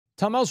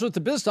Tom Ells with the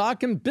Biz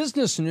Doc and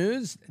business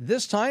news.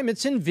 This time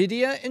it's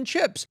Nvidia and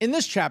chips. In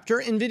this chapter,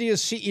 Nvidia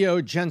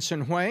CEO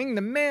Jensen Huang,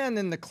 the man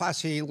in the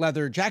classy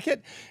leather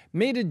jacket,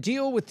 made a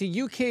deal with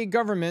the UK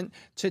government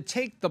to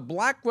take the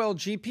Blackwell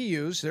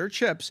GPUs, their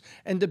chips,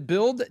 and to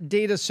build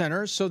data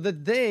centers so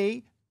that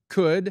they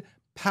could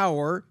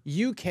power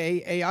UK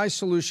AI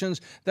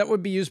solutions that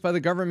would be used by the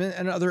government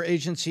and other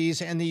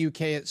agencies and the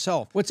UK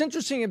itself. What's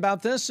interesting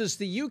about this is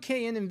the UK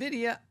and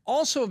Nvidia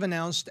also have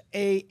announced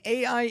a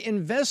AI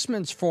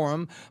investments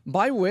forum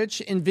by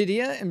which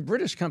Nvidia and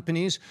British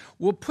companies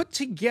will put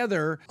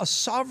together a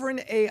sovereign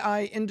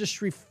AI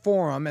industry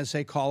forum, as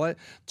they call it,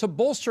 to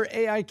bolster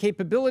AI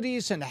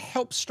capabilities and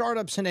help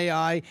startups in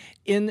AI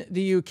in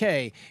the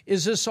UK.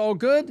 Is this all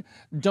good?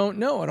 Don't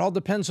know. It all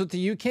depends what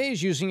the UK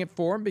is using it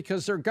for,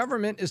 because their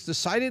government is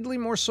decidedly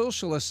more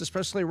socialist,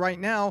 especially right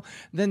now,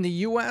 than the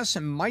US.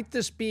 And might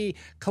this be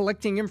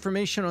collecting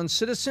information on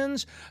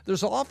citizens?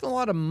 There's an awful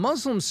lot of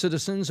Muslim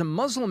citizens and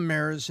Muslim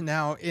mayors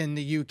now in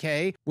the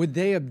UK. Would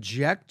they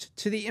object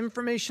to the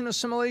information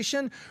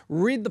assimilation?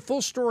 Read the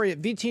full story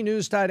at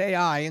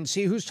vtnews.ai and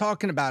see who's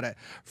talking about it.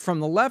 From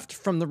the left,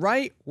 from the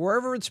right,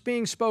 wherever it's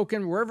being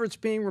spoken, wherever it's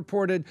being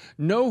reported,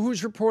 know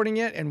who's reporting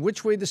it and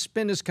which way the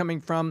spin is coming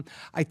from.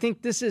 I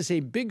think this is a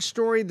big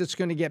story that's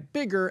going to get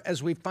bigger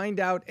as we find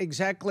out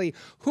exactly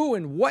who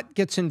and what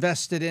gets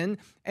invested in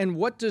and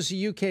what does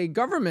the UK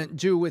government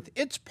do with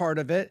its part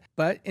of it.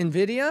 But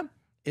Nvidia,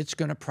 it's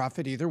going to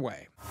profit either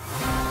way.